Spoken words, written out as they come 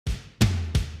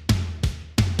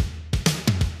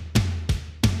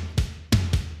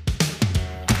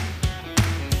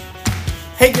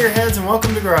Hey Gearheads, and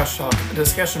welcome to Garage Talk, a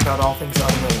discussion about all things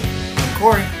automotive. I'm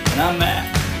Corey. And I'm Matt.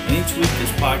 And each week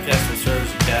this podcast will serve as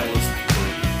a catalyst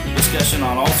for discussion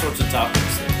on all sorts of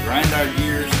topics that grind our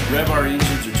gears, rev our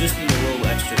engines, or just need a little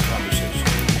extra conversation.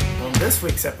 On this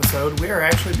week's episode, we are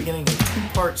actually beginning a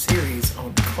two-part series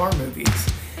on car movies,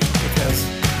 because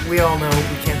we all know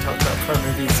we can't talk about car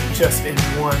movies just in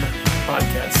one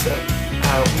podcast. So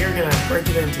we are going to break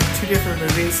it into two different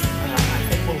movies. I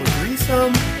think we'll agree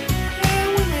some.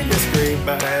 We may disagree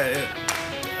by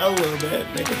a little bit,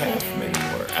 maybe half, maybe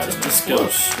more. I don't know.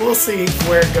 We'll see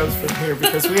where it goes from here,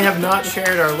 because we have not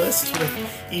shared our list with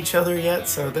each other yet,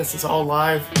 so this is all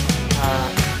live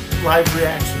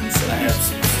reactions. So I have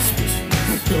some suspicions.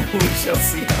 we shall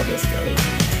see how this goes.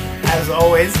 As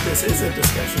always, this is a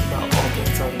discussion about all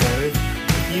things automotive.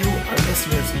 You, our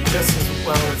listeners, just as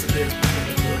well as it is between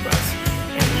the two of us.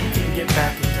 And you can get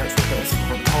back in touch with us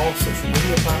on all social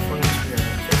media platforms. We are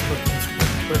on Facebook,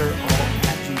 Instagram, Twitter, all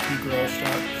at GT Garage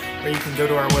Talk. Or you can go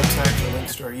to our website for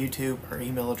links to our YouTube, our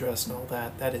email address, and all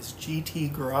that. That is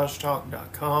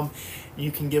gtgaragetalk.com.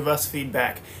 You can give us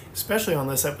feedback, especially on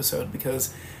this episode,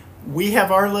 because we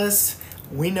have our list.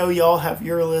 We know y'all have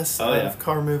your list of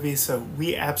car movies, so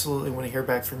we absolutely want to hear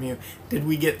back from you. Did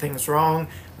we get things wrong?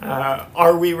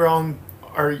 Are we wrong?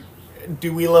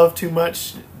 Do we love too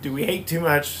much? Do we hate too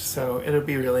much? So it'll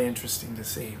be really interesting to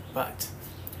see. But,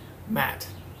 Matt,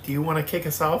 do you want to kick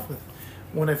us off with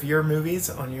one of your movies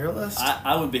on your list?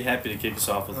 I would be happy to kick us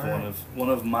off with one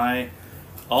of my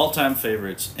all-time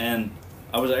favorites. And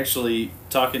I was actually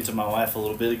talking to my wife a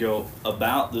little bit ago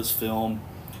about this film.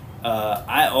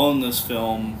 I own this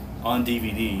film on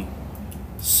DVD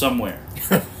somewhere.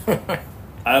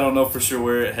 I don't know for sure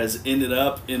where it has ended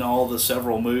up in all the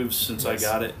several moves since I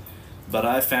got it, but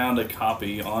I found a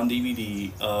copy on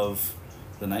DVD of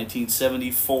the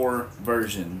 1974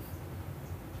 version,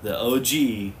 the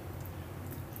OG,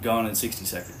 Gone in 60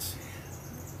 Seconds.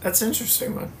 That's an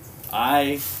interesting one.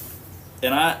 I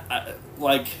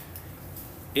like,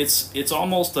 it's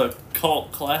almost a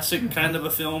cult classic kind of a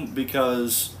film,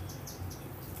 because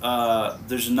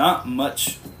there's not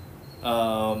much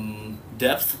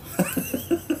depth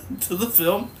to the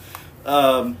film,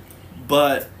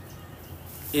 but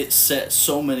it set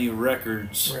so many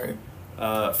records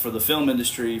for the film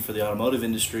industry, for the automotive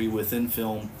industry within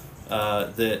film,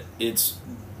 that it's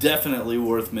definitely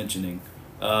worth mentioning.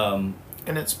 And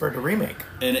it spurred a remake.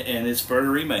 And it spurred a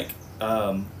remake.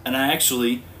 And I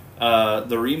actually,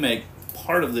 the remake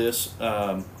part of this,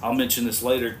 I'll mention this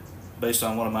later based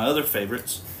on one of my other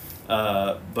favorites,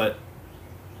 but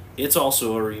it's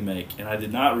also a remake, and I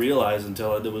did not realize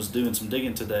until I was doing some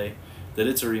digging today that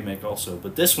it's a remake also.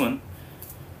 But this one,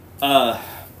 the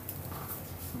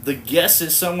guess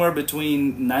is somewhere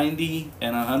between 90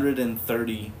 and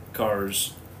 130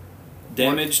 cars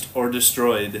damaged or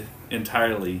destroyed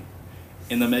entirely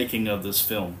in the making of this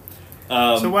film.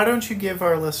 So why don't you give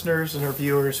our listeners and our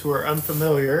viewers who are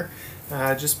unfamiliar,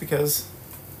 just because,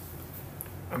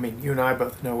 I mean, you and I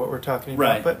both know what we're talking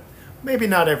about, but maybe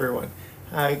not everyone.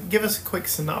 Give us a quick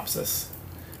synopsis.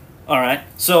 All right.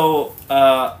 So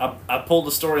I pulled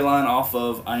the storyline off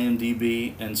of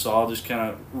IMDb, and so I'll just kind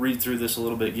of read through this a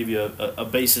little bit, give you a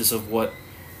basis of what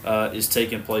is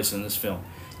taking place in this film.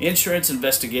 Insurance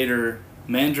investigator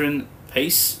Mandrin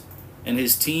Pace and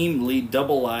his team lead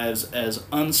double lives as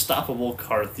unstoppable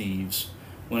car thieves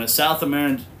when a South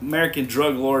American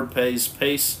drug lord pays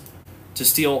Pace to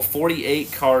steal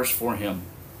 48 cars for him.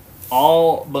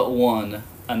 All but one,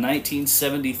 a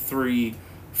 1973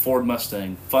 Ford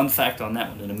Mustang, fun fact on that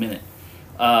one in a minute,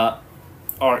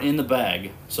 are in the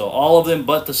bag. So all of them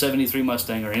but the 73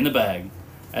 Mustang are in the bag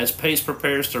as Pace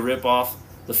prepares to rip off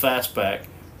the fastback,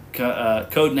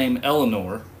 codenamed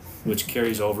Eleanor, which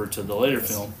carries over to the later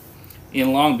film.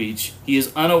 In Long Beach, he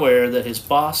is unaware that his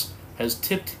boss has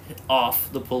tipped off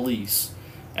the police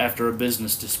after a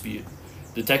business dispute.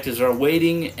 Detectives are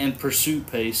waiting and pursue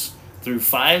Pace through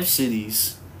 5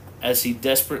 cities as he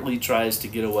desperately tries to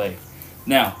get away.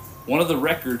 Now, one of the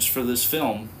records for this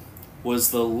film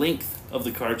was the length of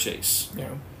the car chase.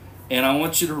 Yeah. And I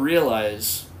want you to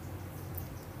realize,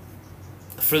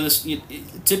 for this,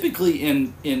 typically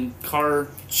in car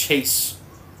chase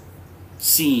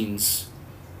scenes,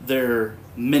 they're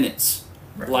minutes,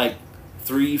 like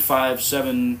 3, 5,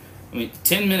 7. I mean,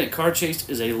 10-minute car chase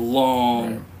is a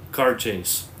long car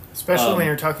chase, especially when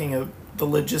you're talking of the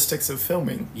logistics of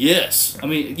filming. Yes, I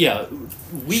mean, yeah,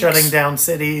 weeks, shutting down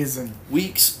cities and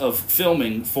weeks of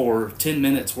filming for 10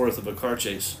 minutes worth of a car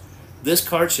chase. This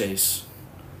car chase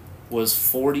was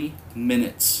 40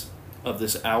 minutes of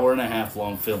this hour-and-a-half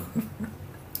long film.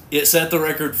 It set the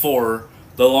record for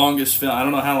the longest film. I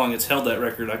don't know how long it's held that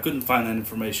record. I couldn't find that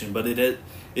information, but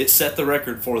it set the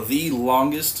record for the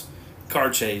longest car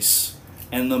chase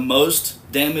and the most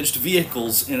damaged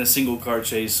vehicles in a single car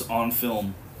chase on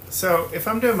film. So, if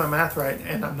I'm doing my math right,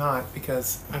 and I'm not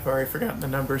because I've already forgotten the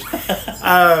numbers,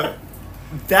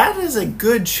 that is a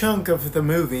good chunk of the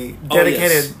movie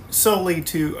dedicated solely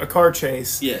to a car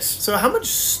chase. Yes. So, how much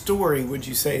story would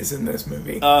you say is in this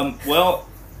movie?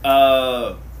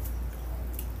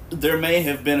 There may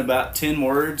have been about 10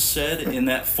 words said in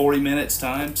that 40 minutes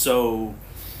time, so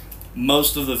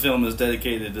most of the film is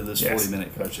dedicated to this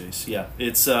 40-minute car chase. Yeah,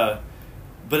 it's but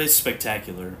it's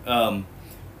spectacular.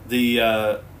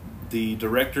 The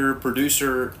director,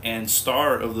 producer, and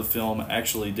star of the film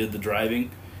actually did the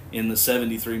driving in the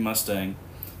 '73 Mustang,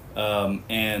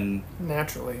 and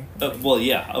naturally. Well,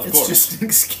 yeah, of course. It's just an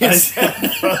excuse to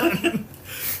have fun.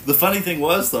 The funny thing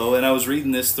was, though, and I was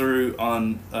reading this through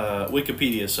on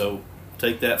Wikipedia, so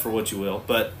take that for what you will,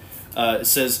 but it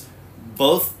says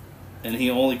both, and he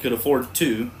only could afford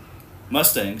 2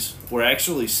 Mustangs, were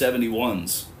actually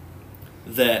 71s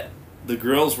that the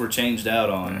grills were changed out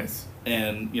on. Nice.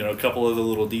 And, you know, a couple of the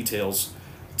little details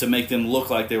to make them look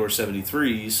like they were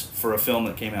 73s for a film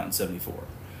that came out in 74.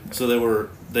 So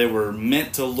they were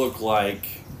meant to look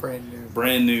like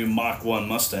brand new Mach 1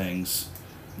 Mustangs,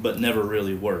 but never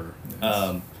really were.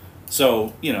 Nice.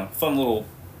 So, you know, fun little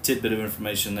tidbit of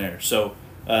information there. So,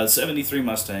 73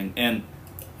 Mustang, and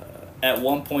at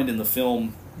one point in the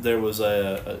film, there was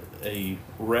a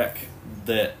wreck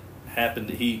that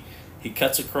happened. He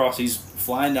cuts across, he's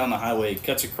flying down the highway,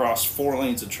 cuts across 4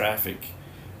 lanes of traffic,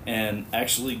 and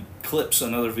actually clips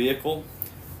another vehicle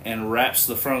and wraps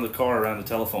the front of the car around a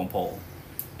telephone pole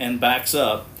and backs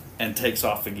up and takes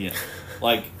off again.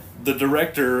 Like, the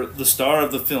director, the star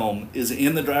of the film, is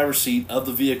in the driver's seat of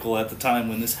the vehicle at the time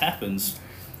when this happens,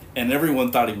 and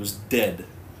everyone thought he was dead.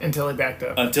 Until he backed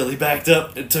up. Until he backed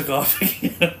up and took off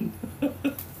again.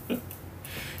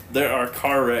 There are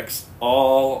car wrecks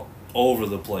all over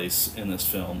the place in this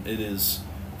film. It is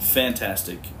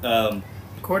fantastic.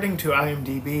 According to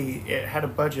IMDb, it had a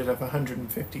budget of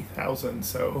 $150,000,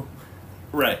 so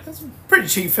right, that's a pretty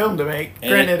cheap film to make. And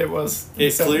Granted, it was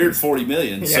it cleared $40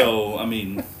 million. Yeah. So I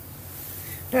mean,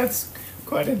 that's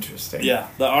quite interesting. Yeah,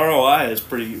 the ROI is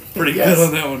pretty Yes. good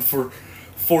on that one for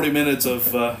 40 minutes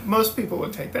of. Most people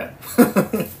would take that.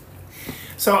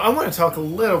 So I want to talk a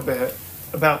little bit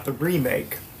about the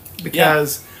remake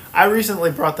because I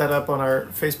recently brought that up on our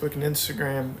Facebook and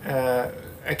Instagram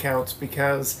accounts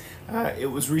because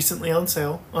it was recently on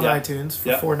sale on iTunes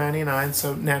for $4.99.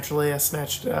 So naturally, I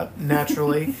snatched it up.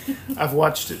 Naturally, I've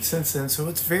watched it since then. So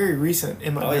it's very recent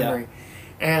in my memory.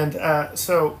 Yeah. And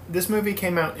so this movie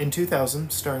came out in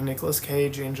 2000, starring Nicolas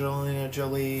Cage, Angelina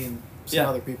Jolie, and some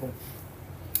other people.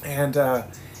 And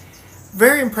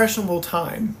very impressionable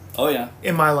time. Oh yeah.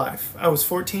 In my life, I was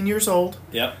 14 years old.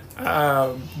 Yep.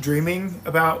 Dreaming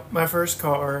about my first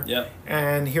car. Yep.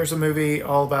 And here's a movie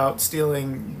all about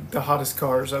stealing the hottest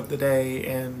cars of the day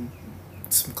and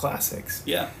some classics.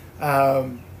 Yeah. I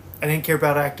didn't care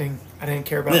about acting. I didn't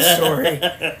care about story.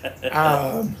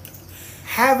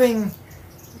 Having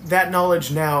that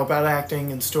knowledge now about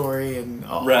acting and story and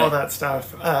all that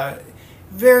stuff.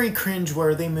 Very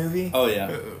cringe-worthy movie. Oh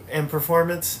yeah. And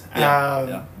performance.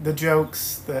 Yeah. The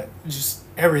jokes, just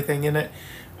everything in it.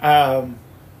 I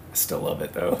still love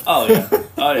it though. Oh yeah.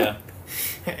 Oh yeah.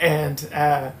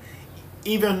 And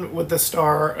even with the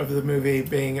star of the movie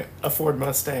being a Ford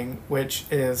Mustang, which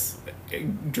is a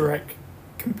direct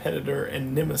competitor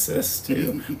and nemesis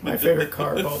to my favorite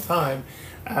car of all time,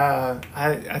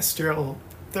 I still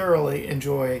thoroughly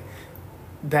enjoy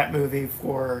that movie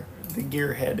for the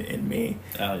gearhead in me.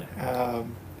 Oh yeah.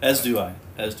 As do I.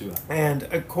 And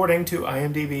according to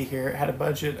IMDb here, it had a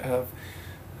budget of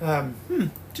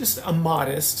just a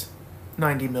modest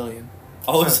 $90 million.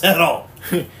 Oh, is that all?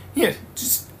 Yeah,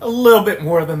 just a little bit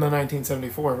more than the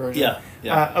 1974 version. Yeah,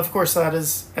 yeah. Of course, that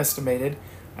is estimated.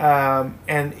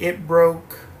 And it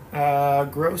broke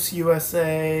gross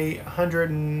USA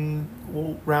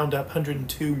we'll round up,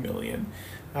 $102 million.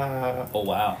 Oh,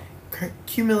 wow.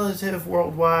 Cumulative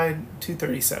worldwide,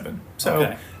 $237.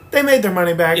 So they made their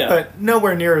money back, but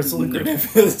nowhere near as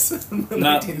lucrative as the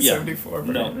 1974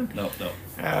 version. No.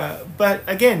 But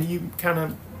again, you kind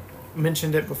of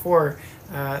mentioned it before.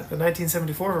 The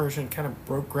 1974 version kind of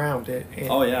broke ground.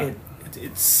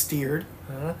 It steered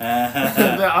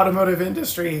the automotive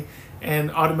industry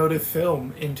and automotive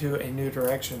film into a new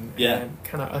direction. And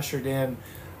kind of ushered in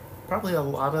probably a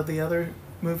lot of the other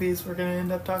movies we're going to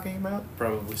end up talking about.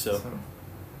 Probably so.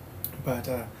 But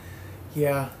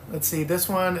let's see. This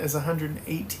one is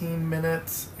 118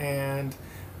 minutes, and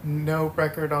no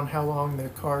record on how long the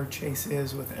car chase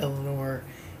is with Eleanor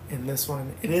in this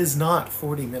one. It is not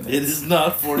 40 minutes. It is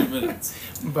not 40 minutes.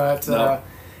 But No.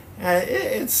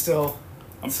 it's still...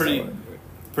 I'm still pretty good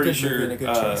movie sure and a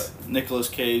good chase. Nicolas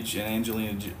Cage and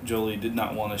Angelina Jolie did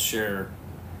not want to share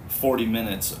 40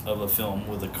 minutes of a film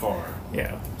with a car.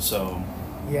 Yeah. So,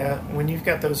 Yeah, when you've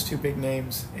got those two big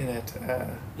names in it,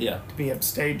 yeah. to be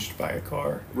upstaged by a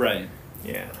car, Right.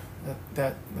 yeah,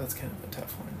 that's kind of a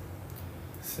tough one.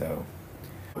 So,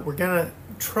 we're gonna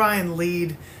try and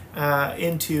lead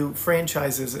into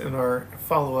franchises in our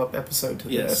follow-up episode to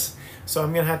Yes. this. So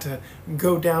I'm gonna have to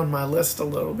go down my list a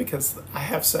little because I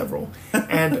have several.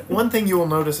 And one thing you will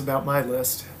notice about my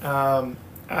list,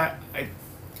 I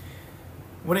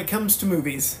when it comes to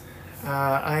movies,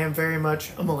 I am very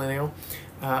much a millennial.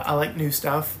 I like new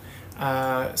stuff.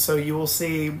 So you will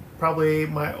see probably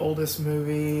my oldest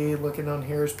movie looking on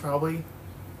here is probably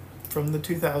from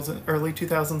the early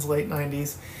 2000s, late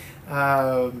 90s.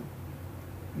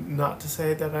 Not to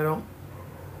say that I don't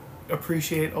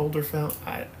appreciate older film.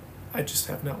 I just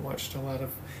have not watched a lot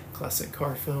of classic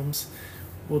car films.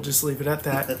 We'll just leave it at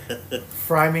that.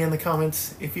 Fry me in the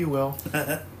comments if you will.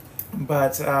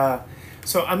 But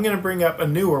so I'm going to bring up a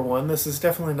newer one. This is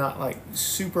definitely not like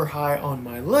super high on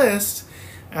my list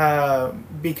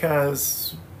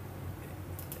because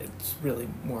it's really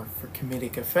more for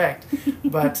comedic effect.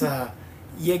 But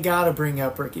you got to bring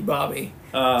up Ricky Bobby.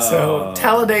 So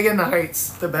Talladega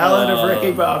Nights, The Ballad of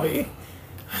Ricky Bobby.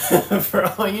 For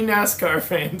all you NASCAR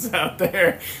fans out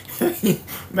there,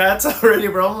 Matt's already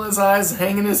rolling his eyes,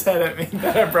 hanging his head at me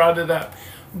that I brought it up.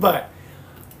 But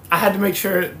I had to make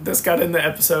sure this got in the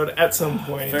episode at some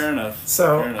point. Fair enough.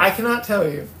 So Fair enough. I cannot tell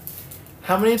you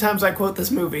how many times I quote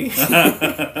this movie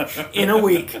in a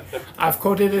week. I've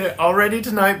quoted it already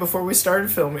tonight before we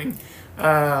started filming.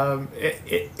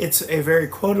 It's a very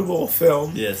quotable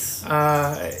film. Yes.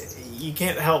 You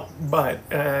can't help but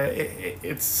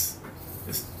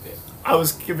I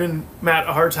was giving Matt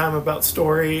a hard time about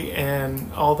story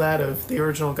and all that of the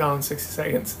original Gone in 60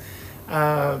 Seconds.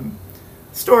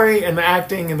 Story and the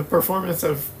acting and the performance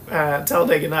of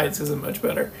Talladega Nights isn't much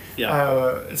better.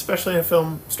 Yeah. Especially in a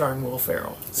film starring Will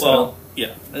Ferrell. So, Well,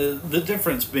 yeah. The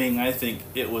difference being, I think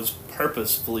it was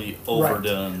purposefully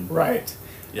overdone. right.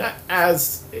 Yeah.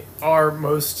 As are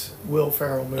most Will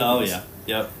Ferrell movies. Oh, yeah.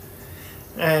 Yep.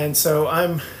 And so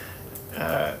I'm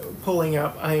pulling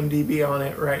up IMDb on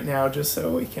it right now just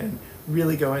so we can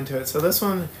really go into it. So this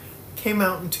one came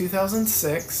out in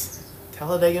 2006.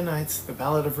 Talladega Nights, The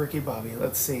Ballad of Ricky Bobby.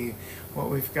 Let's see what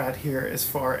we've got here as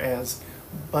far as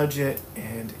budget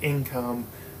and income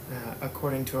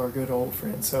according to our good old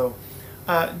friend. So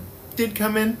did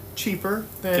come in cheaper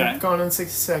than Okay. Gone in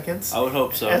 60 Seconds. I would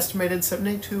hope so. Estimated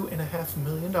 $72.5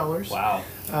 million. Wow.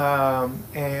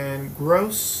 And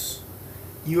gross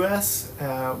U.S.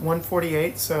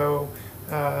 148, so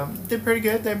did pretty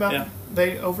good.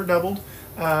 They over doubled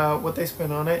what they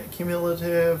spent on it.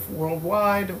 Cumulative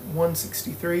worldwide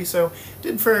 163, so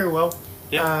did very well.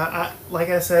 Yeah. Like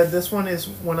I said, this one is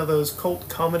one of those cult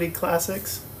comedy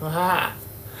classics. Ha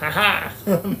ha,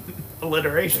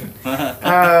 alliteration.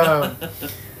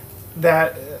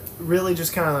 That really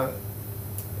just kind of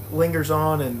lingers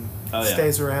on and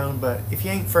stays around. But if you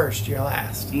ain't first, you're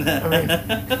last. I mean.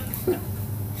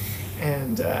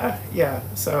 And,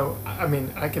 so, I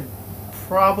mean, I could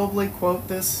probably quote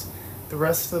this the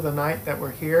rest of the night that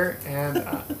we're here, and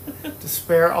to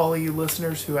spare all of you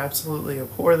listeners who absolutely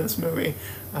abhor this movie,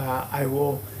 I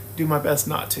will do my best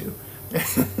not to.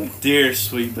 Dear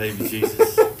sweet baby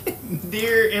Jesus.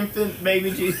 Dear infant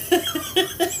baby Jesus.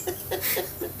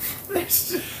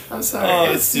 I'm sorry.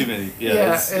 Oh, it's too many.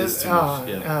 Yeah, it's too much.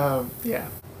 Yeah.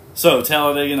 So,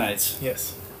 Talladega Nights.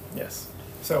 Yes.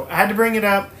 So, I had to bring it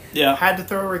up. Yeah. Had to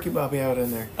throw Ricky Bobby out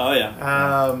in there. Oh,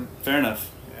 yeah. Fair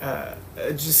enough.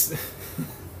 Just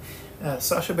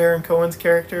Sacha Baron Cohen's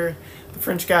character, the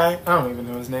French guy. I don't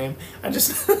even know his name.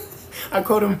 I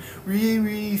quote him,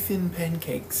 "Really thin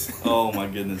pancakes." Oh my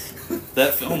goodness,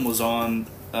 that film was on.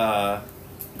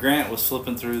 Grant was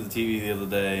flipping through the TV the other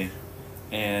day,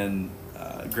 and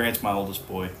Grant's my oldest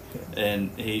boy,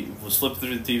 and he was flipping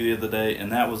through the TV the other day,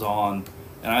 and that was on,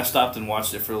 and I stopped and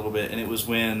watched it for a little bit, and it was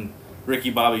when Ricky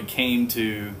Bobby came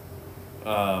to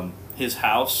his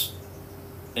house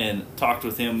and talked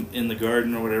with him in the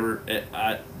garden or whatever.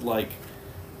 I like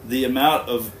the amount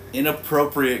of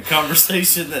inappropriate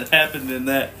conversation that happened in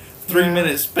that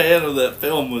 3-minute span of that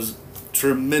film was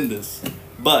tremendous.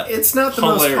 But it's not the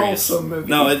hilarious. most wholesome movie.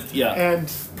 No,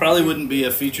 and probably wouldn't be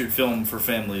a featured film for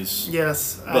families.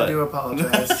 Yes, but. I do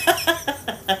apologize.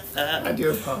 I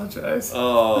do apologize.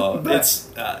 Oh, But- it's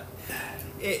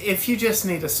if you just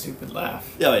need a stupid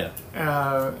laugh. Oh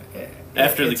yeah.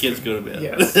 After the kids go to bed.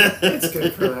 Yes, it's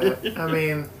good for that. I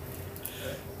mean,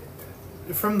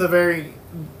 from the very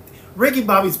Ricky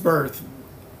Bobby's birth,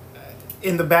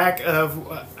 in the back of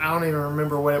I don't even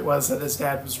remember what it was that his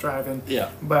dad was driving. Yeah.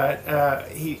 But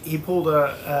he pulled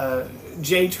a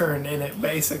J turn in it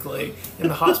basically in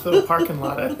the hospital parking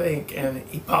lot, I think, and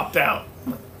he popped out.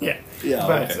 Yeah. Yeah.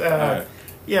 But Okay. All right.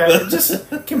 yeah, just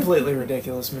completely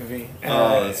ridiculous movie.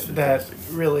 That's that fantastic.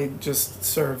 really just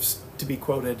serves to be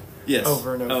quoted Yes.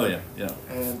 over and over. Oh yeah. Yeah.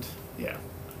 And yeah,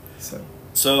 so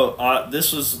So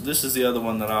this is the other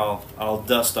one that I'll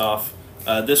dust off.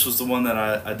 This was the one that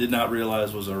I did not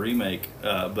realize was a remake,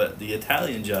 but The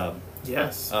Italian Job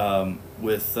yes.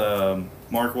 with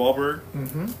Mark Wahlberg,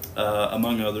 Mm-hmm.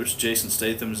 among others. Jason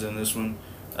Statham's in this one.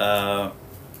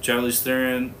 Charlize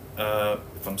Theron,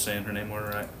 if I'm saying her name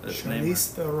right.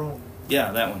 Charlize Theron.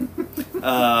 Yeah, that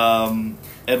one.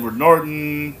 Edward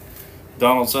Norton,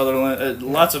 Donald Sutherland.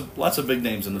 Lots of big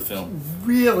names in the film.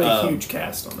 Really huge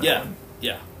cast on that Yeah, one.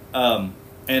 yeah.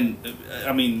 And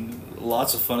I mean,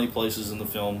 lots of funny places in the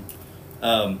film.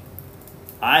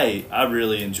 I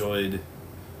really enjoyed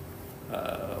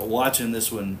watching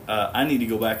this one. I need to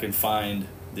go back and find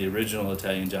the original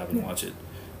Italian Job and watch it.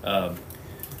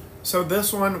 So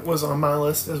this one was on my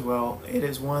list as well. It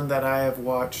is one that I have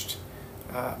watched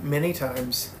many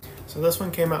times. So this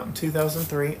one came out in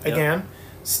 2003. Again,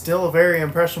 still a very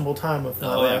impressionable time of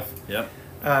my life. Yep.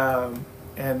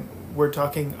 And we're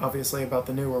talking obviously about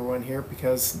the newer one here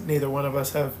because neither one of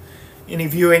us have any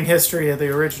viewing history of the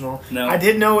original. No. I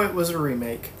did know it was a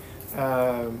remake,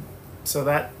 so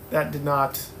that did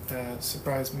not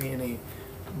surprise me any.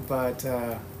 But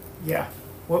yeah,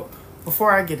 well,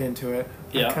 before I get into it,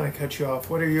 Yeah. I kind of cut you off.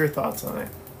 What are your thoughts on it?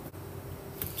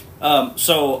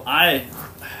 So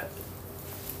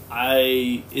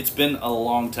it's been a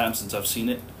long time since I've seen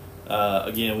it.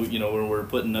 Again, when we're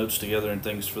putting notes together and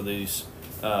things for these,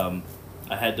 I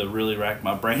had to really rack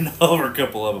my brain over a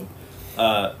couple of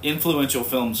them. Influential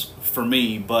films for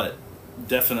me, but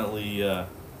definitely.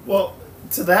 Well,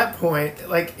 to that point,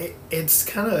 like it's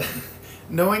kind of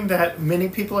knowing that many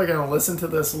people are going to listen to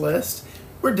this list.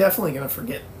 We're definitely going to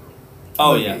forget.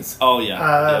 Oh movies. yeah. Oh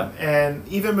yeah. And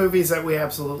even movies that we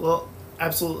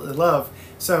absolutely love.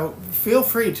 So feel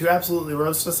free to absolutely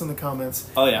roast us in the comments.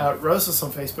 Oh yeah. Roast us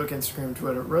on Facebook, Instagram,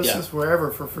 Twitter. Roast Yeah. us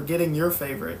wherever for forgetting your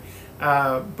favorite.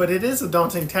 But it is a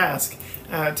daunting task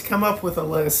to come up with a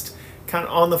list kind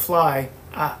of on the fly.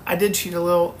 I did cheat a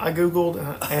little. I Googled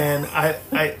and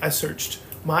I searched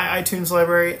my iTunes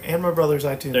library and my brother's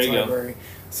iTunes There you go. library.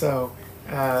 So,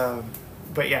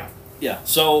 but yeah. Yeah.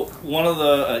 So one of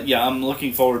the I'm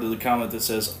looking forward to the comment that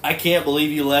says, "I can't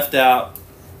believe you left out."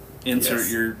 Insert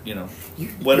Yes. your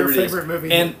whatever your it is. favorite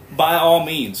movie. And by all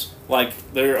means, like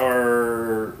there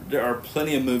are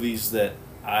plenty of movies that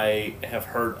I have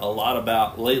heard a lot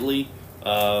about lately.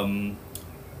 Don't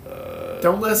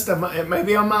list them. It may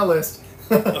be on my list.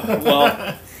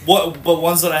 Well, but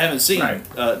ones that I haven't seen. Right.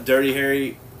 Dirty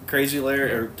Harry, Crazy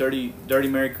Larry, or Dirty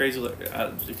Mary, Crazy Larry. I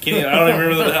don't even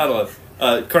remember the title of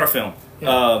it. Car film.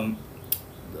 Yeah.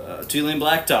 Two Lane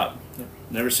Blacktop. Yeah.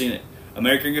 Never seen it.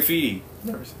 American Graffiti.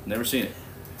 Never Never seen it.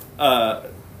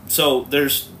 So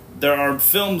there are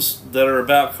films that are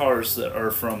about cars that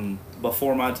are from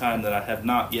before my time that I have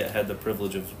not yet had the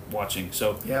privilege of watching.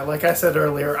 So Yeah, like I said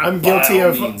earlier, I'm By guilty all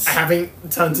of means. having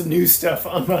tons of new stuff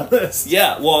on my list.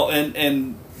 yeah, well,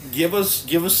 and give us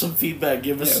some feedback.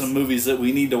 Give us Yes. some movies that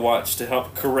we need to watch to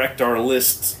help correct our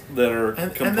lists that are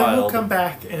And compiled. then we'll come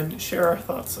back and share our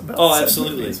thoughts about Oh, said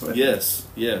absolutely. movies with you.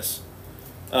 Yes.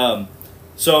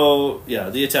 So yeah,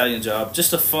 The Italian Job,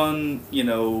 just a fun,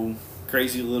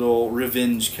 crazy little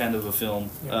revenge kind of a film.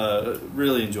 Yeah.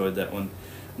 Really enjoyed that one.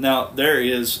 Now there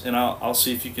is, and I'll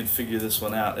see if you can figure this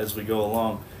one out as we go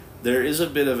along. There is a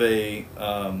bit of a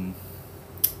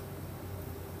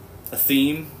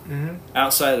theme Mm-hmm.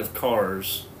 outside of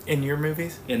cars In your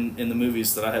movies? in the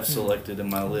movies that I have selected in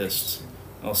my list.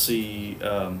 I'll see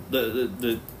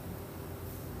the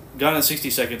Gone in 60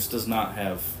 Seconds does not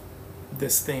have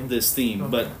This theme? this theme,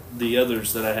 Okay. but the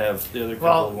others that I have, the other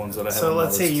couple of ones that I have. so on my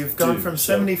let's see, list you've gone do, from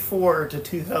so- 74 to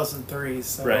 2003,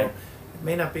 so Right. it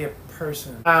may not be a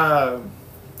person.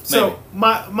 So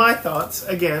my thoughts,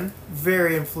 again,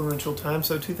 very influential time.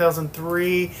 So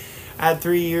 2003, add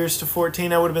 3 years to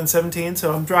 14, I would have been 17,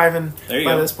 so I'm driving There you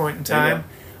by go. this point in There you time.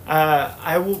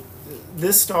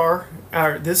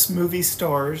 This movie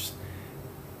stars,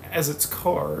 as its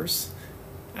cars,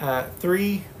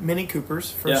 3 Mini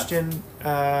Coopers, first gen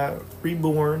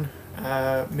reborn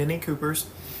Mini Coopers,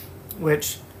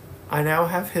 which I now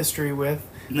have history with.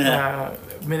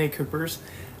 Mini Coopers.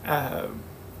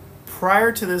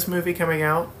 Prior to this movie coming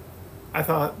out, I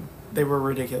thought they were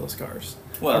ridiculous cars.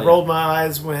 Well, I rolled my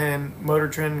eyes when Motor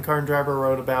Trend and Car and Driver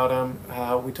wrote about them.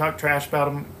 We talked trash about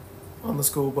them on the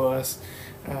school bus.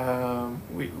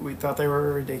 We thought they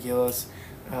were ridiculous,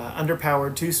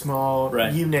 underpowered, too small,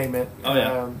 right. You name it. Oh,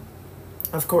 yeah.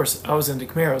 Of course, I was into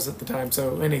Camaros at the time,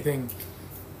 so anything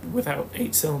without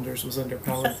 8 cylinders was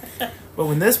underpowered. But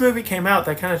when this movie came out,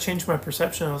 that kind of changed my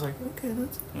perception. I was like, okay,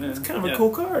 that's kind of a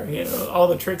cool car. You know, all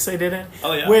the tricks they did in.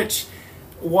 Oh, yeah. Which,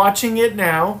 watching it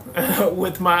now,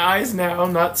 with my eyes now,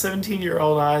 not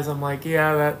 17-year-old eyes, I'm like,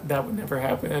 yeah, that would never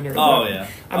happen. Or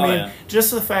I mean,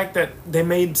 just the fact that they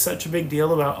made such a big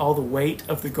deal about all the weight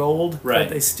of the gold that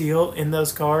they steal in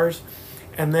those cars.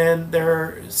 And then there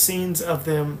are scenes of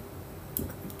them,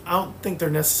 I don't think they're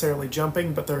necessarily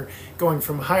jumping, but they're going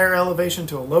from a higher elevation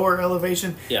to a lower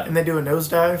elevation, and they do a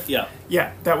nosedive.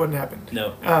 Yeah, that wouldn't happen.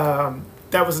 No.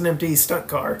 That was an empty stunt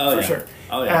car, for sure.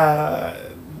 Oh, yeah.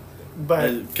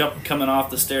 But coming off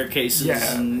the staircases.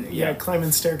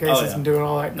 Climbing staircases and doing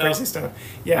all that crazy stuff.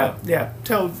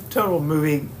 Total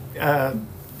movie,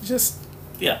 just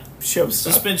shows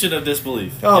stuff. Suspension of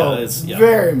disbelief. Oh,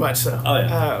 very much so. Oh,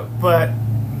 yeah. But,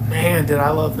 man, did I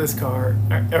love this car,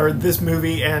 or this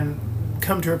movie, and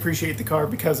come to appreciate the car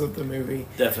because of the movie.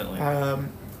 Definitely.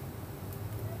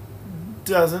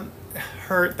 Doesn't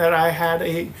hurt that I had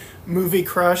a movie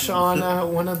crush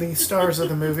on one of the stars of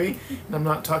the movie. And I'm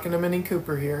not talking to Mini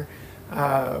Cooper here.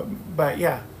 But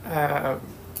yeah,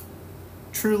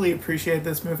 truly appreciate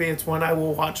this movie. It's one I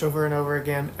will watch over and over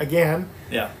again.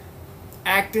 Yeah.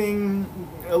 Acting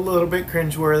a little bit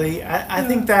cringeworthy. I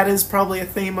think that is probably a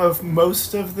theme of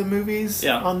most of the movies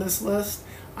on this list.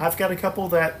 I've got a couple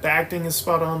that the acting is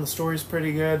spot on, the story's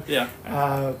pretty good. Yeah.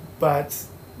 But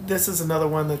this is another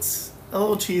one that's a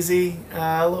little cheesy,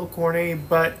 a little corny,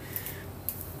 but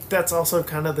that's also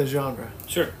kind of the genre.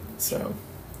 Sure. So,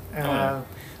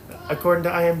 according to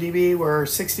IMDb, we're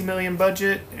 $60 million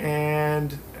budget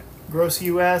and gross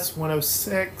US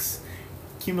 106,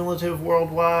 cumulative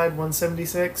worldwide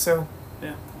 176. So,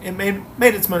 it made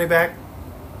its money back.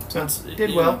 So it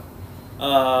did well.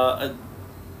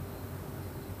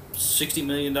 $60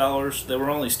 million. They were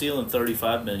only stealing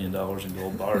 $35 million in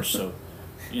gold bars, so.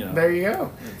 You know, there you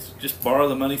go. Just borrow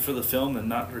the money for the film and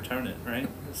not return it, right?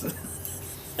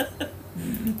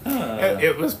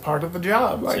 It was part of the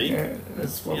job. Like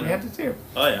that's what we had to do.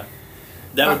 Oh yeah,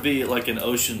 that would be like an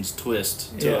Ocean's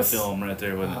twist to a film right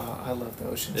there, wouldn't it? I love the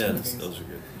Ocean's movies. Those are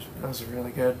good. Those are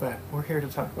really good. But we're here to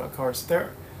talk about cars.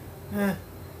 There are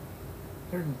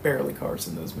barely cars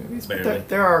in those movies. Barely. But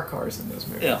there are cars in those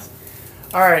movies. Yeah.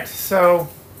 All right. So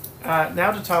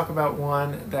now to talk about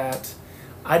one that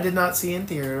I did not see in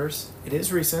theaters. It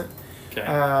is recent. Okay.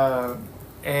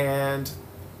 And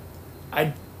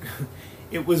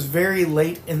it was very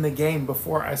late in the game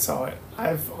before I saw it.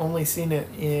 I've only seen it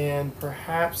in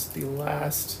perhaps the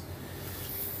last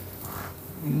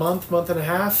month and a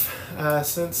half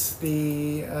since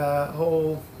the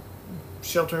whole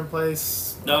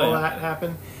shelter-in-place, that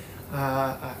happened.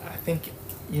 I think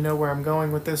you know where I'm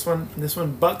going with this one. This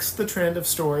one bucks the trend of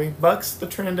story, bucks the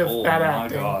trend of bad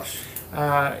acting. Oh my gosh.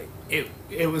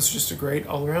 It was just a great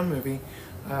all-around movie,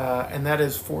 and that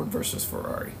is Ford versus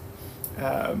Ferrari.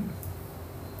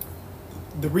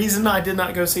 The reason I did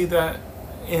not go see that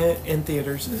in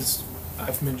theaters is,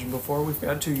 I've mentioned before, we've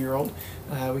got a 2-year-old.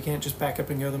 We can't just pack up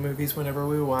and go to the movies whenever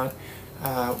we want.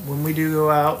 When we do go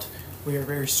out, we are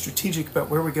very strategic about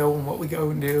where we go and what we go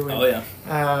and do.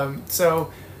 And,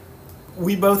 so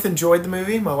we both enjoyed the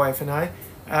movie, my wife and I.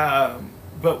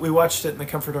 But we watched it in the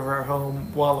comfort of our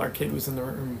home while our kid was in the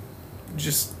room,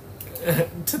 just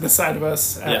to the side of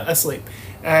us, asleep.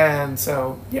 And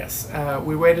so, yes,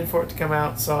 we waited for it to come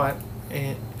out, saw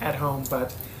it at home,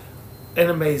 but an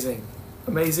amazing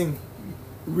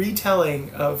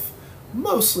retelling of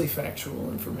mostly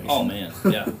factual information. Oh, man,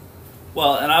 yeah.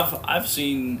 Well, and I've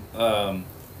seen,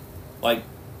 like,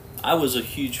 I was a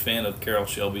huge fan of Carroll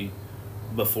Shelby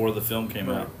before the film came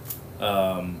out.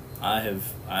 I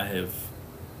have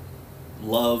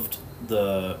loved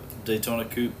the Daytona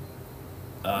Coupe.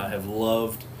 I have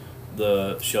loved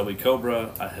the Shelby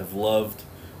Cobra. I have loved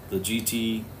the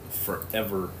GT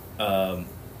forever.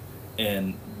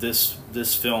 And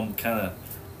this film kind of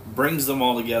brings them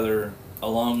all together,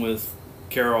 along with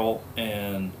Carroll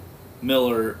and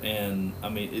Miller, and I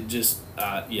mean it just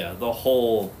the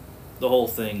whole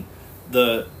thing,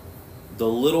 the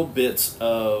little bits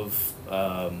of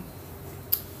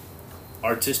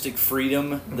artistic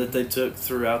freedom that they took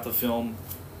throughout the film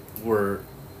were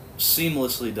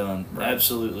seamlessly done. Right.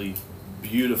 Absolutely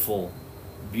beautiful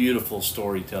beautiful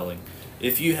storytelling.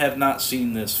 If you have not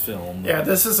seen this film, Yeah,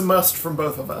 this is a must from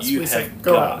both of us. you We say have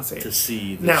go out got and see to it.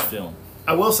 see this Now, film.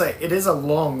 I will say it is a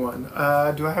long one.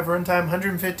 Do I have runtime?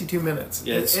 152 minutes.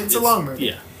 Yeah, It's a long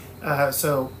movie. Yeah.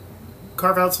 So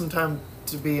carve out some time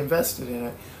to be invested in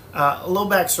it. A little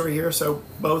backstory here. So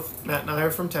both Matt and I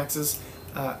are from Texas.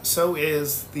 So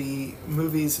is the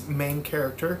movie's main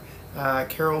character,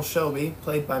 Carol Shelby,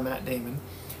 played by Matt Damon.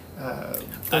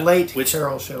 The late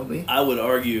Carol Shelby. I would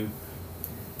argue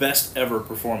best ever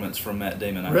performance from Matt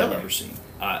Damon I've Really? ever seen.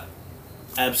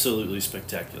 Absolutely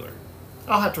spectacular.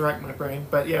 I'll have to rack my brain,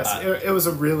 but yes, it was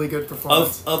a really good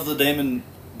performance. Of the Damon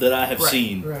that I have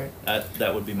seen, right.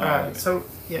 That would be my argument. So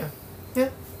yeah.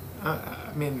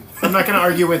 I mean, I'm not going to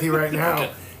argue with you right now.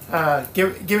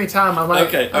 Okay. Give me time. I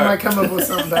might All right. come up with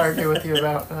something to argue with you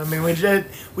about. I mean, we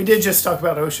did just talk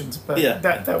about Oceans, but Yeah.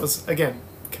 that was again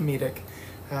comedic.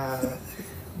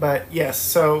 But yes,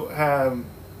 so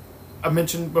I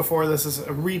mentioned before this is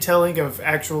a retelling of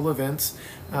actual events,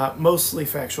 mostly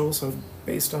factual, so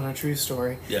based on a true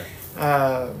story. Yeah.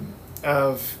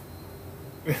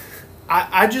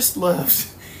 I just loved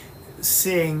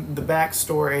seeing the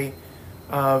backstory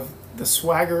of the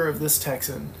swagger of this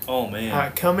Texan. Oh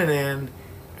man. Coming in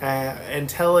and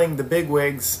telling the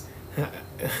bigwigs,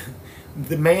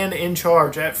 the man in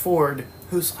charge at Ford,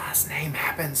 whose last name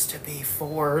happens to be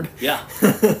Ford, Yeah.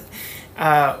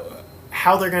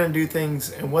 how they're going to do things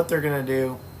and what they're going to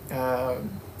do,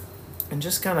 and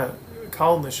just kind of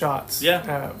calling the shots.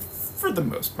 Yeah. For the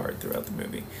most part throughout the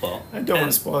movie. Well, I don't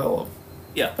want to spoil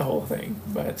yeah, the whole thing,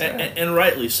 but and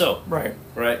rightly so. right.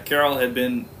 Right. Carol had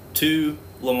been to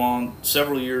Le Mans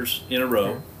several years in a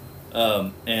row,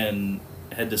 and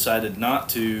had decided not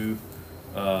to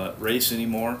race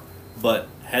anymore, but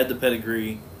had the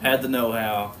pedigree, had the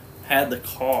know-how, had the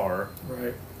car,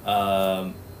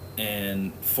 Right.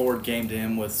 and Ford came to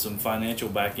him with some financial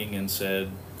backing and said,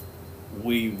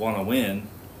 "We want to win,"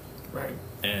 Right.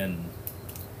 and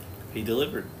he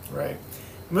delivered. Right.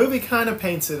 The movie kind of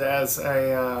paints it as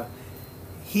a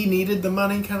he needed the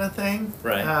money kind of thing.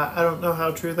 Right. I don't know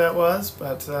how true that was,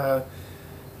 but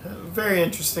very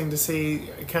interesting to see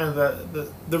kind of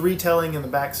the retelling and the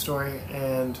backstory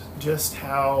and just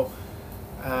how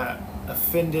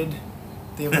offended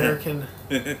the American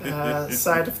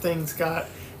side of things got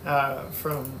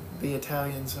from the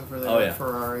Italians over there at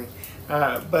Ferrari.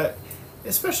 But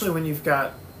especially when you've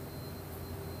got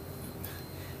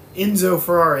Enzo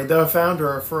Ferrari, the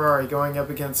founder of Ferrari, going up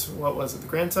against, what was it, the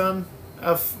grandson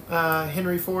of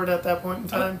Henry Ford at that point in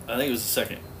time? I think it was the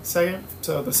second. Second?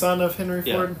 So the son of Henry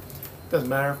Yeah. Ford? Doesn't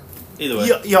matter. Either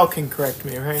way. Y'all can correct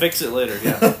me, right? Fix it later,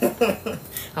 yeah.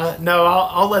 No,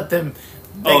 I'll let them.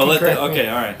 They can correct me. Okay,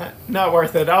 all right. Not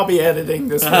worth it. I'll be editing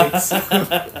this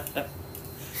week.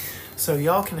 So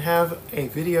y'all can have a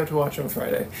video to watch on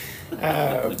Friday.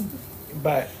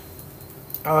 But,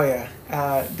 oh yeah,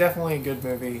 definitely a good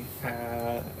movie.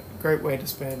 Great way to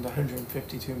spend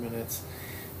 152 minutes.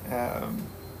 A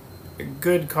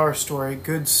good car story,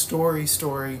 good story.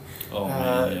 Oh,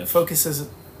 man, yes. Focuses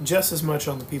just as much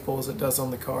on the people as it does on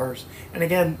the cars. And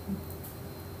again,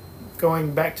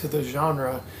 going back to the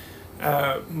genre,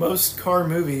 most car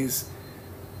movies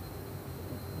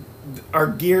are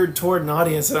geared toward an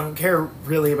audience that don't care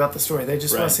really about the story. They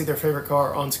just want Right. to see their favorite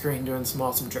car on screen doing some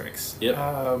awesome tricks. Yep.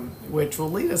 Which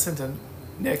will lead us into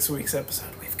next week's episode.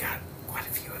 We've got quite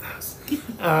a few of those.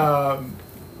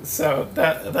 So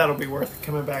that'll be worth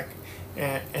coming back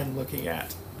and looking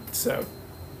at. So,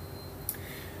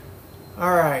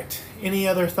 all right. Any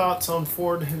other thoughts on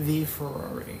Ford v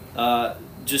Ferrari?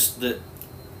 Just that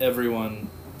everyone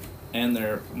and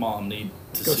their mom need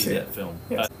to Go see see that it. film.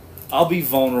 Yes. I'll be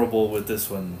vulnerable with this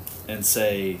one and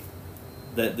say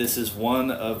that this is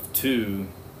one of two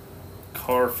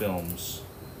car films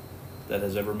that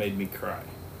has ever made me cry.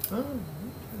 Oh,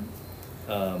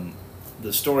 The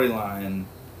storyline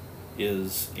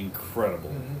is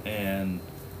incredible, Mhm.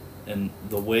 and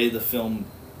the way the film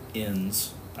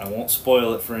ends. I won't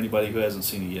spoil it for anybody who hasn't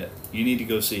seen it yet. You need to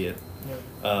go see it.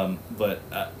 yeah. But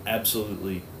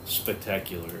absolutely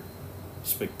spectacular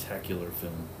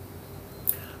film.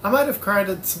 I might have cried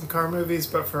at some car movies,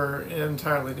 but for an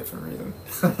entirely different reason.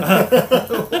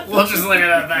 We'll just leave it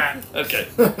at that. Okay.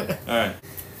 All right.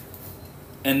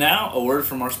 And now a word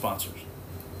from our sponsors.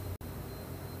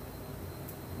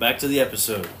 Back to the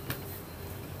episode.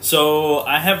 So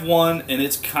I have one, and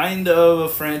it's kind of a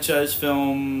franchise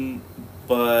film,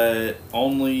 but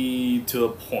only to a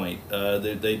point.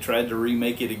 They tried to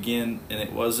remake it again, and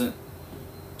it wasn't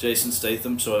Jason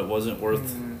Statham, so it wasn't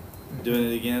worth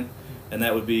doing it again. And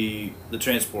that would be The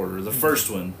Transporter, the first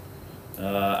one,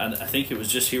 And I think it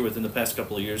was just here within the past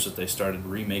couple of years that they started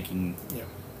remaking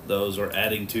those or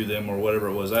adding to them or whatever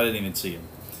it was. I didn't even see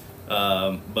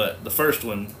them. But the first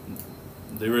one,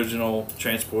 the original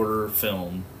Transporter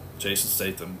film, Jason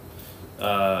Statham,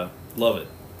 love it.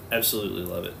 Absolutely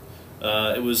love it.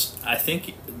 I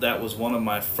think that was one of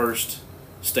my first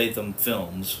Statham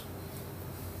films.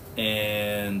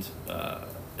 And I'm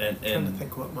trying to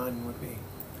think what mine would be.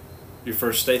 Your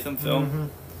first Statham film?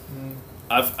 Mm-hmm.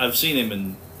 I've seen him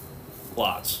in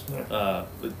lots. Yeah.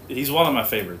 He's one of my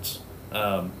favorites.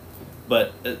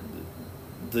 But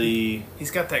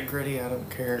he's got that gritty, I don't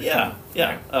care. Yeah.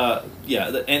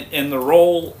 And the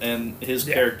role and his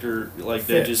character, like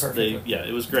it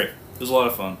was great. It was a lot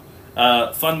of fun.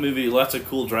 Fun movie, lots of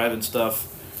cool driving stuff.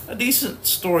 A decent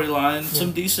storyline,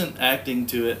 some decent acting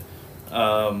to it.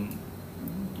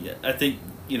 I think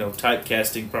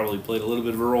typecasting probably played a little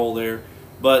bit of a role there,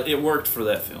 but it worked for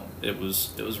that film. It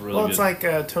was really good. Well, it's like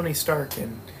Tony Stark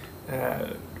and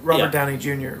Robert Downey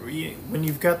Jr. When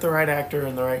you've got the right actor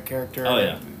and the right character,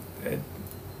 it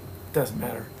doesn't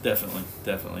matter.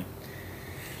 Definitely.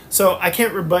 So I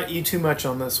can't rebut you too much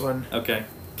on this one. Okay.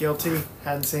 Guilty.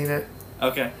 Hadn't seen it.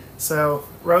 Okay. So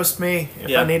roast me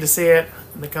if I need to see it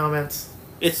in the comments.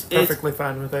 It's perfectly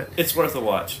fine with it. It's worth a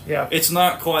watch. Yeah. It's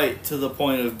not quite to the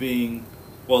point of being.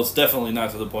 Well, it's definitely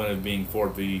not to the point of being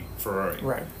Ford v Ferrari.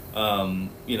 Right.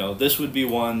 This would be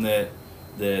one that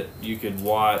you could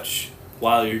watch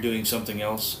while you're doing something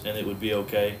else, and it would be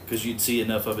okay because you'd see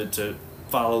enough of it to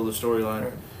follow the storyline.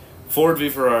 Right. Ford v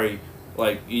Ferrari,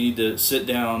 like you need to sit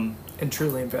down and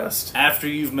truly invest after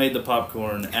you've made the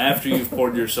popcorn, after you've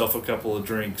poured yourself a couple of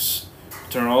drinks.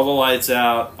 Turn all the lights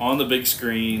out on the big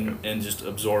screen and just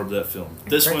absorb that film.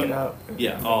 This one, it up.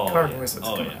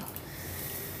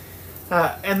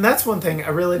 And that's one thing I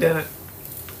really didn't.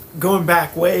 Going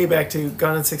way back to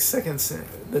Gone in 60 Seconds,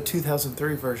 the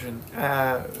 2003 version,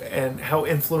 and how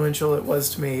influential it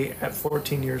was to me at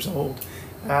 14 years old.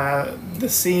 The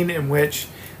scene in which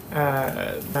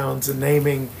sounds and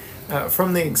naming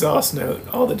from the exhaust note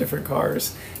all the different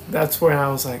cars. That's where I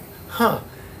was like, huh.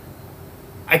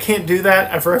 I can't do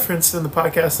that. I've referenced in the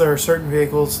podcast there are certain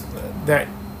vehicles that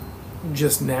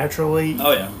just naturally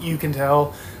you can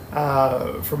tell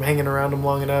from hanging around them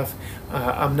long enough.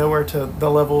 I'm nowhere to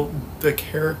the level the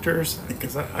characters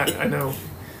because I know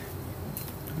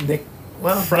Nick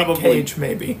Cage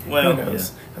maybe. Well, who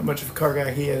knows how much of a car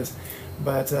guy he is.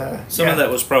 But some of that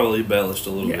was probably embellished a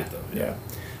little bit though. Yeah.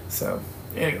 So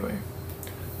anyway,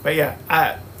 but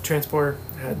Transporter,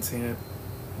 hadn't seen it.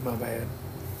 My bad.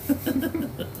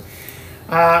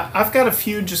 I've got a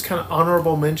few just kind of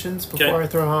honorable mentions before I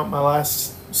throw out my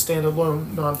last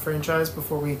standalone non-franchise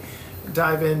before we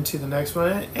dive into the next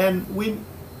one, and we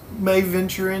may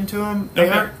venture into them.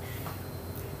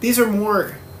 These are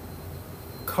more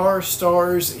car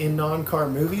stars in non-car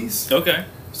movies. Okay.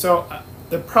 So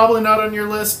they're probably not on your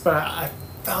list, but I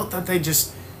felt that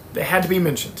they had to be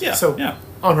mentioned. Yeah. So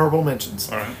honorable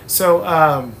mentions. All right.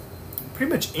 So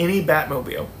pretty much any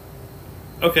Batmobile.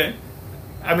 Okay.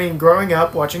 I mean, growing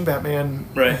up watching Batman,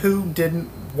 right. Who didn't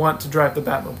want to drive the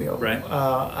Batmobile? Right.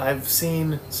 I've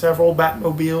seen several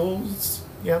Batmobiles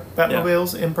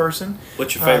in person.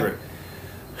 What's your favorite?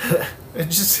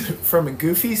 Just from a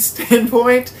goofy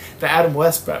standpoint, the Adam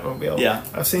West Batmobile. Yeah.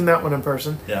 I've seen that one in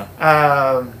person. Yeah.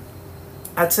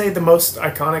 I'd say the most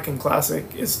iconic and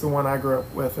classic is the one I grew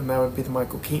up with, and that would be the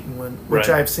Michael Keaton one, which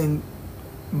I've seen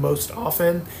most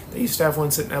often. They used to have one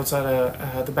sitting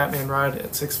outside the Batman ride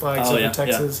at Six Flags in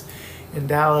Texas, in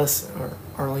Dallas or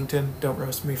Arlington. Don't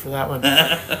roast me for that one.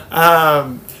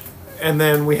 And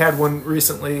then we had one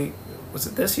recently. Was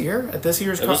it this year? At this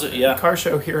year's car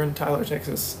show here in Tyler,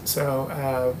 Texas.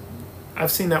 So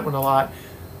I've seen that one a lot.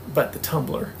 But the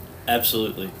Tumbler.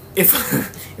 Absolutely.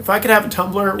 If I could have a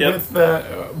Tumbler with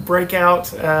the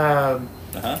breakout.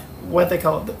 What they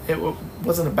call it? It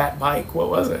wasn't a bat bike. What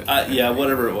was it?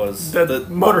 Whatever it was. The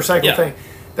motorcycle thing.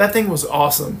 That thing was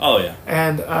awesome. Oh, yeah.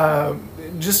 And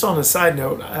just on a side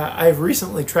note, I've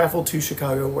recently traveled to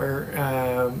Chicago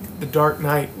where The Dark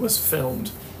Knight was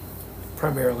filmed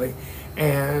primarily,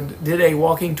 and did a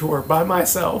walking tour by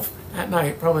myself at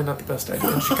night. Probably not the best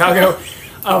idea in Chicago.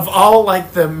 Of all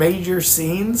like the major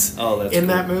scenes in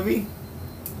that movie.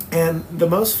 And the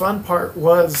most fun part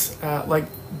was like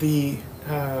the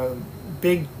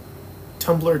big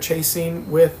tumbler chase scene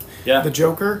with the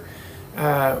Joker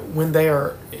when they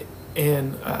are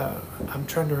in I'm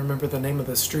trying to remember the name of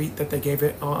the street that they gave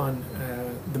it on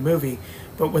the movie,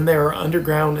 but when they are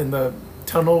underground in the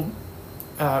tunnel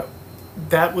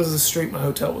that was the street my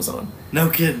hotel was on. No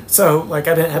kidding. So, like,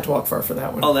 I didn't have to walk far for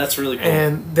that one. Oh, that's really cool.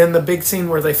 And then the big scene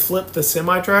where they flipped the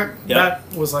semi-truck, Yep.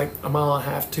 that was like a mile and a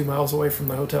half, 2 miles away from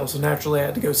the hotel. So naturally I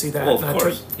had to go see that. Well, of and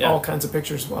course. I took Yeah. all kinds of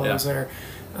pictures while I Yeah. was there.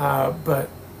 But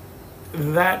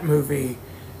that movie,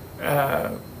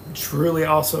 truly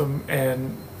awesome.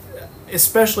 And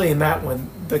especially in that one,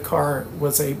 the car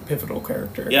was a pivotal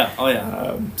character. Yeah. Oh,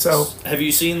 yeah. So, have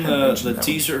you seen haven't the mentioned that one.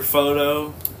 teaser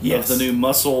photo Yes. of the new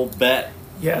muscle bat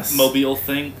yes. mobile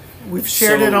thing? We've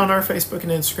shared So- it on our Facebook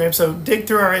and Instagram. So dig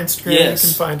through our Instagram. Yes. You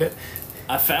can find it.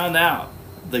 I found out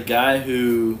the guy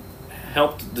who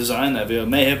helped design that vehicle,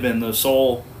 may have been the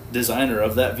sole designer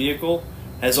of that vehicle,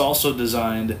 has also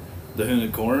designed the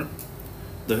Unicorn,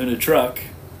 the Huna truck,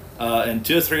 and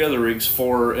 2 or 3 other rigs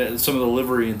for some of the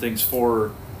livery and things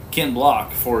for Ken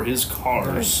Block for his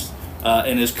cars,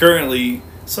 and is currently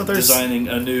So there's designing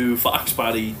a new Fox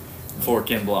body for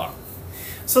Ken Block.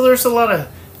 So there's a lot of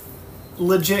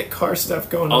legit car stuff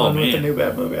going Oh, on with the man. new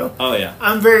Batmobile. Oh yeah,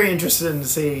 I'm very interested in to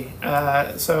see.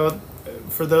 So,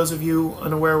 for those of you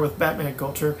unaware with Batman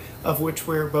culture, of which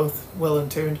we're both well in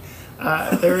tuned,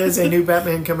 there is a new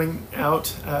Batman coming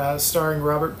out, starring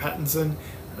Robert Pattinson.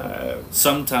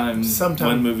 sometime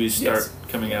when movies start yes,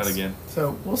 coming out again.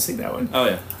 So we'll see that one. Oh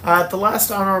yeah, The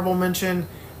last honorable mention,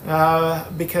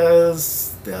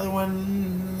 because the other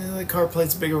one, the car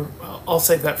plays bigger. I'll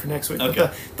save that for next week. Okay.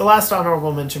 But the last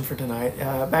honorable mention for tonight,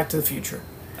 Back to the Future.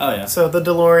 oh yeah. So the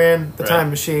DeLorean, the Right. time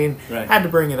machine, Right. had to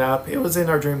bring it up. It was in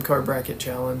our Dream Car Bracket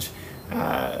Challenge.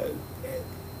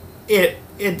 It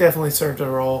definitely served a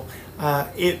role.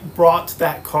 It brought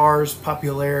that car's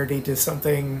popularity to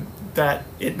something that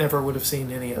it never would have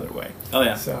seen any other way. Oh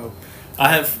yeah. So I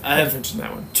have mentioned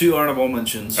that one. 2 honorable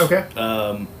mentions. Okay.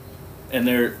 And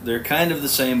they're kind of the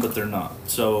same, but they're not.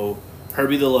 So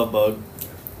Herbie the Love Bug,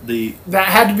 That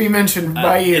had to be mentioned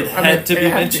by you. it had to be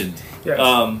mentioned. Yes.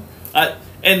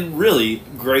 And really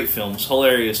great films,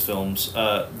 hilarious films.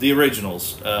 The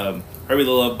originals, Herbie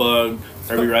the Love Bug,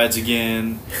 Herbie Rides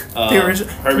Again, Herbie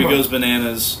come on. Goes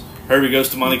Bananas, Herbie Goes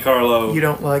to Monte Carlo. You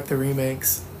don't like the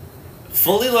remakes?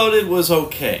 Fully Loaded was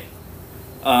okay.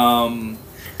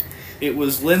 It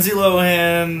was Lindsay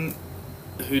Lohan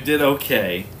who did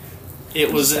okay.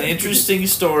 It was an interesting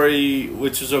story,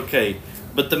 which was okay.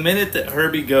 But the minute that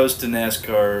Herbie goes to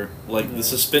NASCAR, like the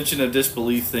suspension of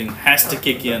disbelief thing has to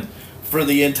kick in for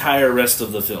the entire rest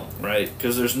of the film, right?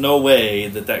 Because there's no way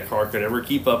that car could ever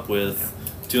keep up with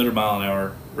 200 mile an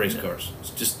hour race cars.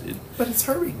 It's just. But it's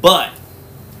Herbie. But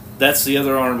that's the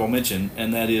other honorable mention,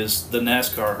 and that is the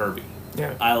NASCAR Herbie.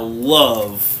 Yeah. I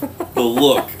love the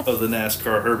look of the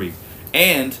NASCAR Herbie.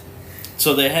 And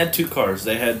so they had 2 cars.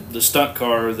 They had the stunt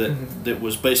car that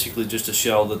was basically just a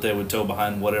shell that they would tow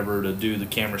behind whatever to do the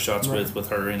camera shots with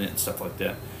her in it and stuff like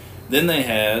that. Then they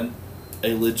had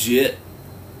a legit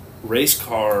race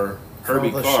car Herbie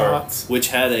all the car, shots. which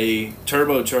had a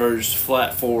turbocharged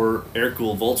flat 4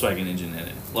 air-cooled Volkswagen engine in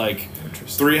it. Like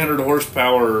Interesting. 300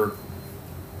 horsepower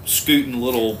scooting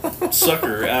little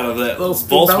sucker out of that Little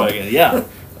speed bump. Volkswagen.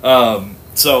 Yeah.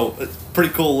 So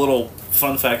pretty cool little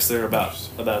fun facts there about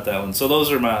that one. So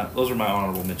those are my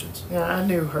honorable mentions. Yeah, I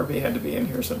knew Herbie had to be in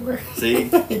here somewhere. See?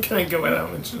 You couldn't go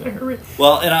without mentioning Herbie.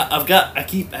 Well, and I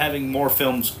keep having more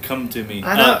films come to me.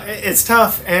 I know it's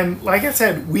tough, and like I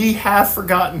said, we have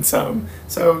forgotten some.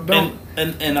 So don't.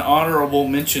 And an honorable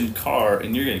mention car,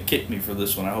 and you're gonna kick me for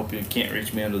this one. I hope you can't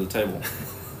reach me under the table.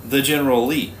 The General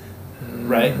Lee.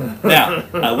 Right now,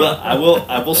 I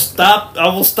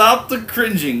will stop the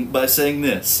cringing by saying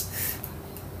this.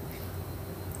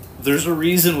 There's a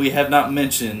reason we have not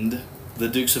mentioned the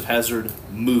Dukes of Hazzard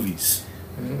movies,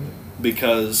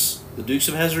 because the Dukes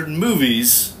of Hazzard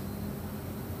movies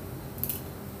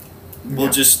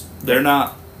will they're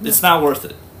not. It's not worth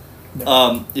it.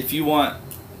 No. If you want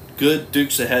good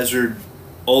Dukes of Hazzard,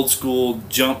 old school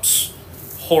jumps,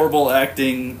 horrible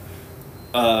acting.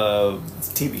 It's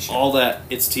a TV show. All that,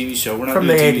 it's TV show. We're not From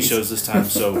doing the TV 80s. shows this time,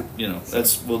 so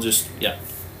we'll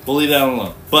leave that one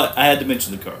alone. But I had to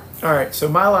mention the car. All right, so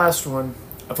my last one,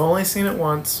 I've only seen it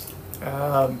once.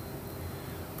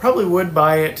 Probably would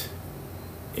buy it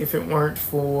if it weren't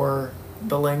for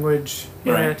the language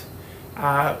in Right.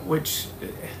 it, which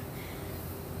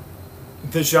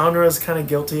the genre is kind of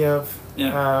guilty of.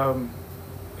 Yeah.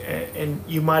 And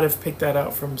you might have picked that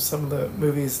out from some of the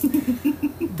movies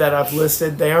that I've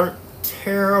listed. They aren't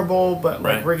terrible, but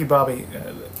like Right. Ricky Bobby.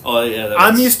 Oh yeah,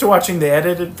 I'm used to watching the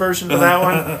edited version of that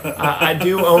one. I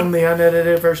do own the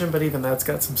unedited version, but even that's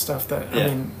got some stuff that, I Yeah.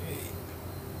 mean,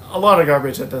 a lot of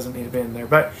garbage that doesn't need to be in there.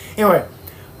 But anyway,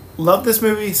 love this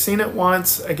movie. Seen it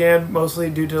once, again, mostly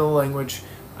due to the language.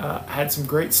 Had some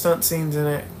great stunt scenes in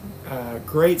it.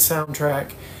 Great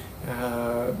soundtrack,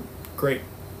 great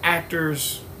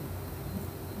actors,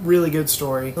 really good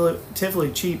story.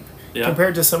 Relatively cheap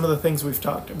compared to some of the things we've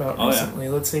talked about recently.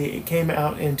 Let's see, it came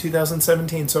out in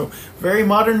 2017, so very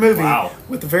modern movie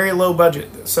with a very low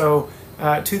budget. So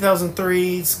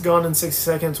 2003's Gone in 60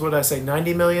 Seconds, what did I say,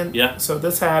 90 million? Yeah. So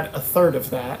this had a third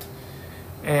of that.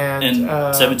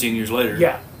 And 17 years later.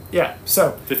 Yeah.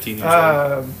 So 15 years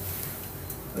later.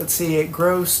 Let's see, it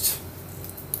grossed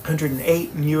 108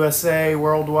 in USA,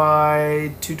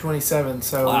 worldwide 227.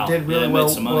 So it did really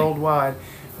well worldwide.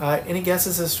 Any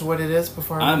guesses as to what it is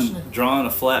before I mention it? I'm drawing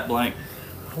a flat blank.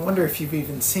 I wonder if you've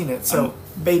even seen it. So,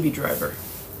 Baby Driver.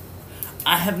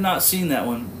 I have not seen that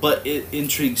one, but it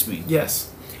intrigues me.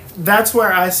 Yes. That's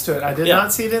where I stood. I did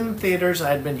not see it in the theaters. I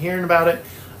had been hearing about it.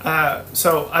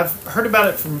 So I've heard about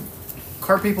it from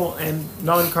car people and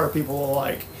non-car people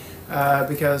alike.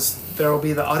 Because there will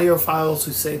be the audiophiles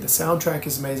who say the soundtrack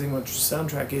is amazing, which the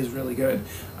soundtrack is really good.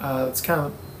 It's kind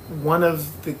of one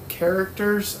of the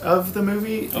characters of the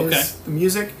movie is the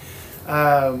music.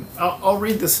 I'll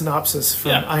read the synopsis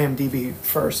from IMDb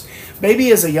first. Baby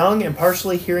is a young and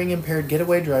partially hearing impaired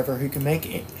getaway driver who can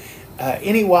make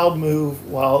any wild move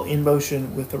while in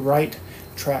motion with the right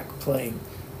track playing.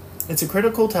 It's a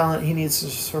critical talent he needs to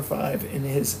survive in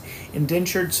his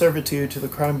indentured servitude to the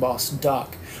crime boss,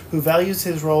 Doc, who values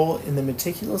his role in the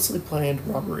meticulously planned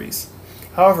robberies.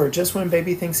 However, just when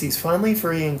Baby thinks he's finally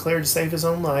free and clear to save his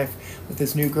own life with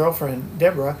his new girlfriend,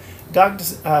 Deborah, Doc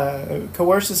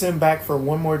coerces him back for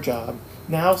one more job.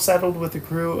 Now saddled with a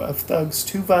crew of thugs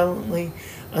too violently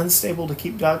unstable to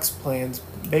keep Doc's plans,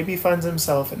 Baby finds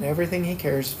himself and everything he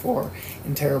cares for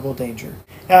in terrible danger.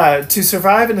 To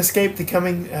survive and escape the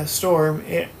coming storm,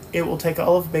 it will take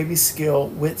all of Baby's skill,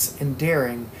 wits, and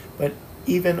daring, but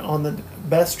even on the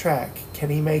best track, can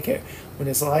he make it when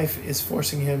his life is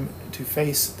forcing him to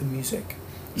face the music?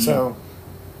 So,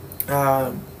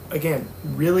 again,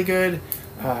 really good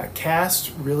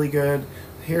cast, really good.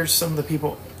 Here's some of the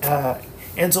people.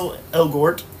 Ansel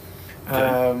Elgort.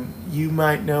 You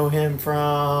might know him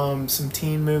from some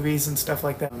teen movies and stuff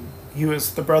like that. He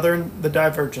was the brother in the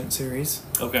Divergent series.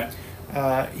 Okay.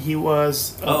 He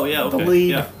was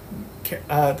the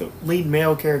lead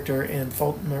male character in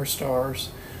Fault in Our Stars.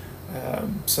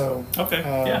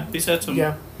 He's had some.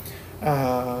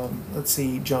 Let's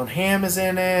see, John Hamm is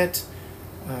in it.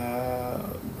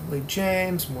 Lee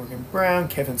James, Morgan Brown,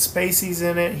 Kevin Spacey's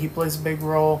in it. He plays a big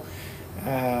role.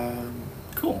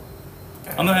 Cool.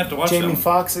 I'm gonna have to watch Jamie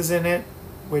Foxx is in it,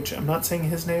 which I'm not saying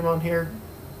his name on here.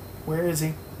 Where is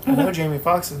he? I know Jamie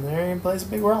Foxx is in there and he plays a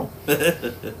big role.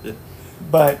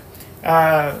 But,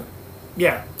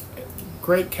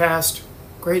 great cast,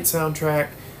 great soundtrack,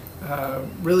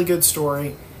 really good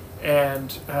story,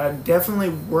 and definitely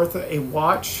worth a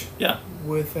watch. Yeah.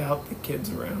 Without the kids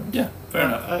around. Yeah, fair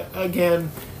enough.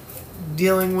 Again,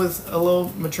 dealing with a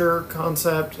little mature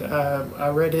concept. I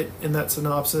read it in that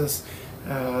synopsis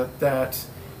that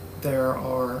there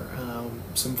are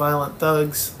some violent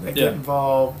thugs that get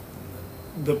involved.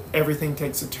 Everything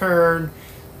takes a turn.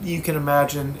 You can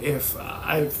imagine if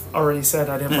I've already said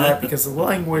I didn't like it because of the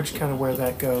language, kind of where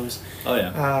that goes. Oh,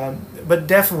 yeah. But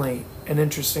definitely an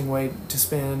interesting way to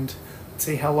spend. Let's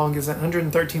see, how long is that?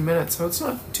 113 minutes, so it's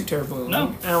not too terribly long. No.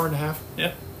 An hour and a half.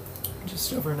 Yeah.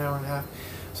 Just over an hour and a half.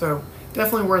 So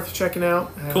definitely worth checking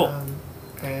out. Cool.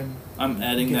 And I'm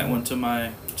adding that one to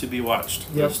my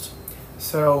to-be-watched list.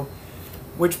 So,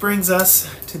 which brings us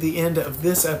to the end of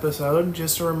this episode.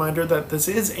 Just a reminder that this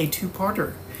is a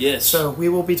two-parter. Yes. So we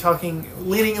will be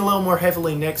leaning a little more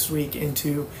heavily next week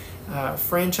into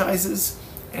franchises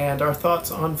and our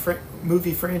thoughts on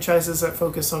movie franchises that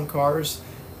focus on cars.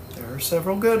 There are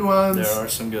several good ones. There are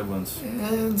some good ones.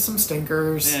 And some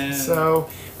stinkers. Yeah. So,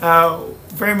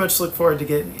 very much look forward to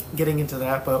getting into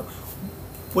that. But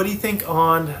what do you think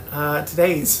on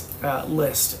today's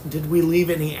list? Did we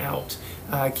leave any out?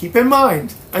 Keep in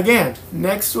mind, again,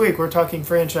 next week we're talking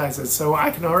franchises, so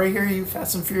I can already hear you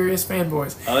Fast and Furious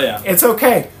fanboys. Oh, yeah. It's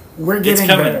okay. We're getting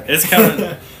there. It's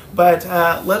coming. But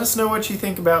let us know what you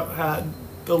think about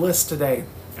the list today.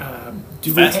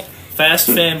 Fast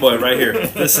fanboy right here.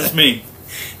 This is me.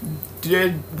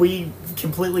 Did we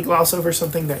completely gloss over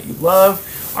something that you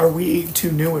love? Are we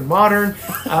too new and modern?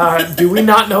 Do we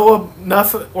not know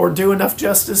enough or do enough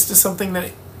justice to something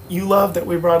that you love that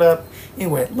we brought up?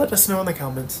 Anyway, let us know in the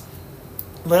comments.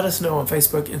 Let us know on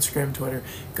Facebook, Instagram, Twitter.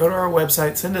 Go to our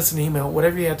website, send us an email,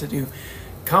 whatever you have to do.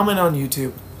 Comment on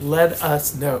YouTube. Let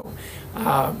us know.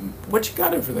 What you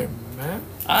got over there, Matt?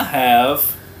 I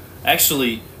have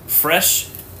actually fresh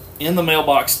in the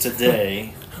mailbox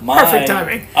today. Perfect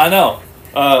timing. I know.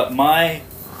 My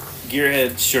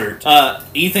Gearhead shirt.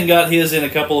 Ethan got his in a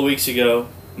couple of weeks ago.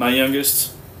 My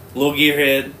youngest, little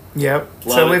Gearhead. Yep.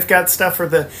 Love So it. we've got stuff for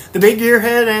the big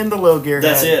Gearhead and the little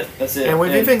Gearhead. That's it. And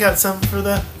we've even got some for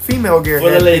the female Gearhead. For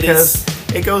the ladies.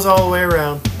 Because it goes all the way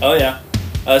around. Oh yeah.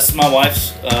 This is my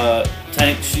wife's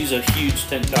tank. She's a huge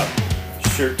tank top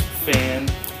shirt fan,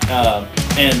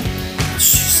 and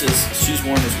she says she's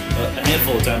worn this a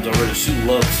handful of times already. She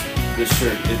loves this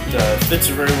shirt. It fits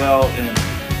her very well, and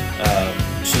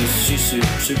she's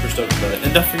super stoked about it.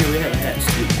 And don't forget we have hats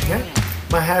too. Yeah.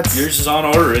 My hat's Yours is on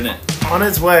order, isn't it? on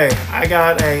its way. I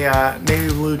got a navy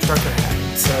blue trucker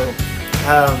hat. So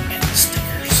And the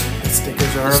stickers. the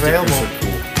stickers are The available. stickers are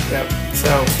cool. Yep.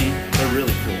 So See, they're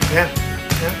really cool.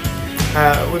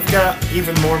 yeah. We've got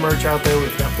even more merch out there.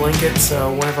 We've got blankets.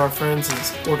 So one of our friends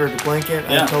has ordered a blanket.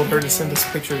 Yeah. I told her to send us a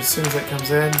picture as soon as it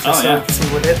comes in, just Oh, so yeah. we can see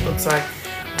what it looks like.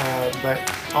 But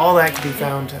all that can be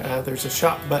found. There's a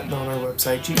shop button on our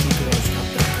website,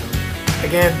 gtgarageshop.com.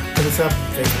 Again, hit us up,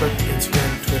 Facebook,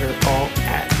 Instagram, Twitter, all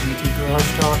at GT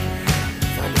Garage Talk.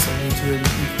 Find us on YouTube.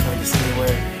 You can find us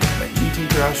anywhere, but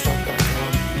gtgaragetalk.com.